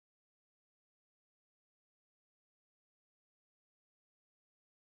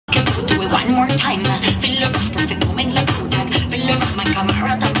it one more time. Fill up perfect moment like Kodak. Fill up my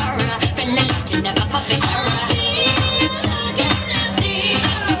camera tomorrow. Fill it you never fuck it aura.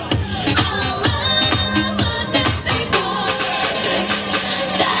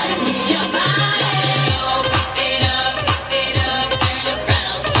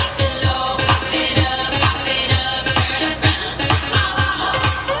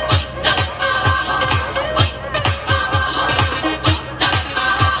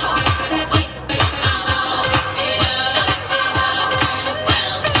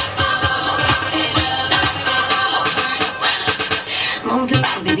 Move your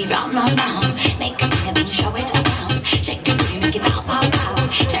body, baby, round, round, round. Make a thing and then show it around. Shake your booty, make it pow, pow, pow.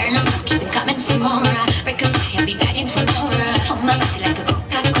 Turn them up, keep it coming for more. Breakers, I'll be begging for more. Hold my body like a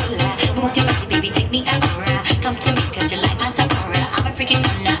Coca-Cola. Move your body, baby, take me out. Come to me, cause you like my Sakura. I'm a freaking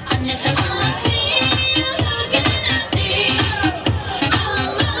stunner, I'm just a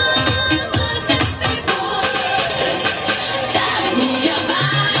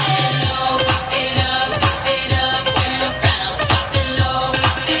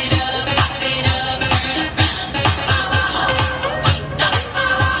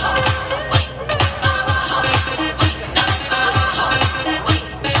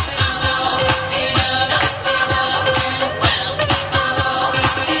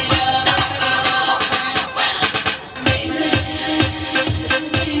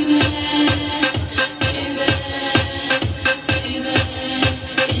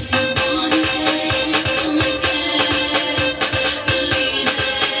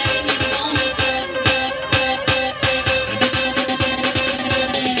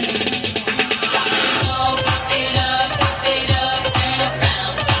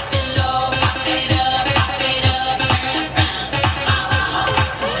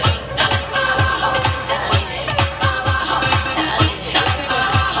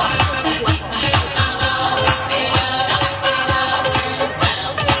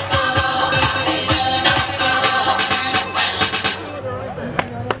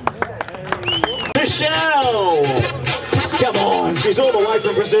Come on, she's all the way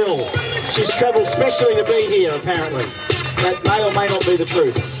from Brazil. She's travelled specially to be here, apparently. That may or may not be the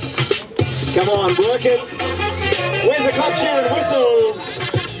truth. Come on, work it. Where's the clap, cheer and whistles?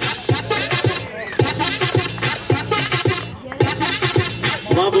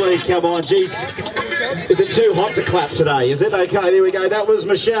 Lovely, come on, geez. Is it too hot to clap today? Is it? Okay, there we go. That was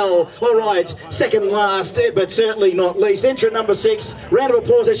Michelle. All right, second last, but certainly not least. Entrant number 6. Round of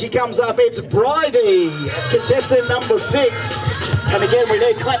applause as she comes up. It's Bridie, contestant number 6. And again, we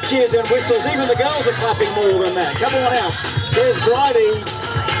need clap, cheers and whistles. Even the girls are clapping more than that. Come on out. There's Bridie.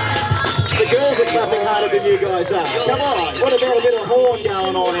 The girls are clapping harder than you guys are. Come on. What about a bit of horn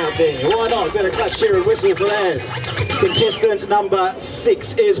going on out there? Why not? A bit of clap, cheer and whistle for that. Contestant number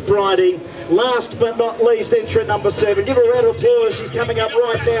 6 is Bridie. Last but not least, entrant number 7. Give her a round of applause. She's coming up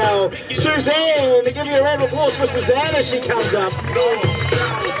right now. Suzanne. Give you a round of applause for Suzanne as she comes up.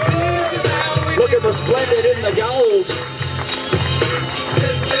 Look at the splendid in the gold.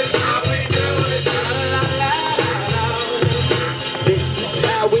 This is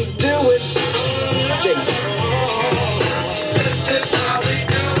how we do it.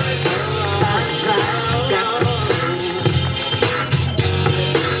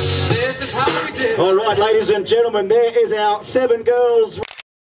 All right, ladies and gentlemen, there is our 7 girls.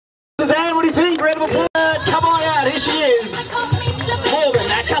 Suzanne, what do you think? Round of applause. Come on out, here she is. More than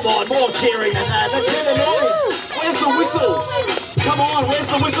that, come on, more cheering than that. Let's hear the noise. Where's the whistle? Come on, where's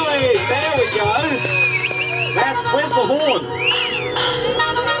the whistle? There we go. Where's the horn?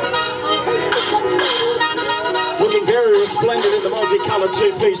 Looking very resplendent in the multicoloured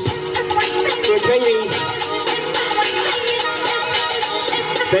 2-piece bikini.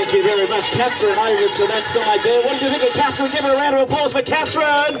 Thank you very much, Catherine, over to that side there. What do you think of Catherine? Give her a round of applause for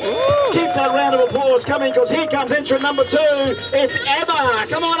Catherine. Keep that round of applause coming, because here comes entrant number 2. It's Emma.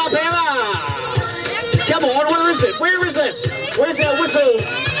 Come on up, Emma. Come on, where is it? Where is it? Where's our whistles?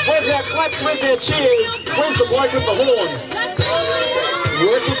 Where's our claps? Where's our cheers? Where's the bloke with the horn?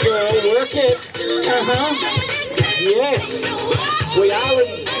 Work it, girl, work it. Yes. We are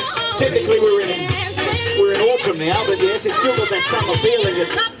in, technically we're in autumn now, but yes, it's still got that summer feeling.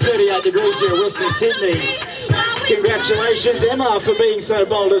 It's 38 degrees here in Western Sydney. Congratulations, Emma, for being so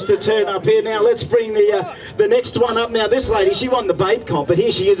bold as to turn up here. Now let's bring the next one up. Now this lady, she won the Babe comp, but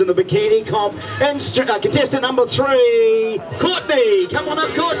here she is in the bikini comp. And contestant number 3, Courtney. Come on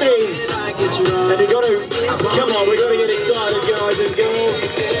up, Courtney. And you got to, come on, we got to get excited, guys and girls.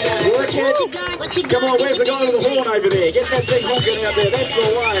 Work it. Come on, where's the guy with the horn over there? Get that thing honking out there. That's the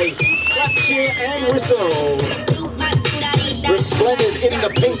way. Clap, cheer and whistle. splendid in the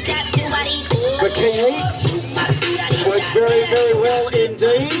pink bikini. Works very, very well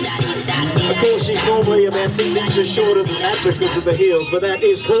indeed. Of course, she's normally about 6 inches shorter than that because of the heels, but that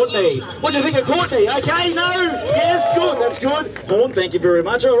is Courtney. What do you think of Courtney? Okay, no? Yes, good, that's good. Horn, thank you very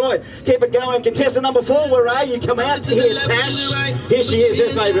much. All right, keep it going. Contestant number 4, where are you? Come out here, Tash. Here she is.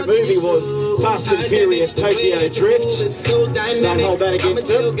 Her favourite movie was Fast and Furious Tokyo Drift. Don't hold that against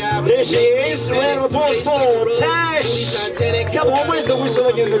her. Here she is. Round of applause for Tash. Come on, where's the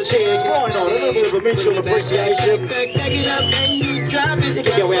whistling in the chairs? Why not? A little bit of a mutual appreciation. You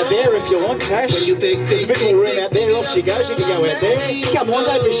can go out there if you want, Tash. There's a bit more room out there. Off she goes. You can go out there. Come on,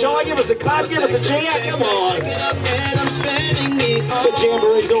 don't be shy. Give us a clap. Give us a cheer. Come on. That's what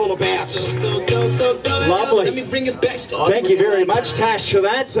Jamboree's all about. Lovely. Thank you very much, Tash, for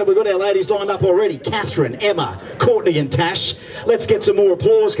that. So we've got our ladies lined up already. Catherine, Emma, Courtney and Tash. Let's get some more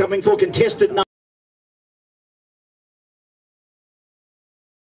applause coming for contestant number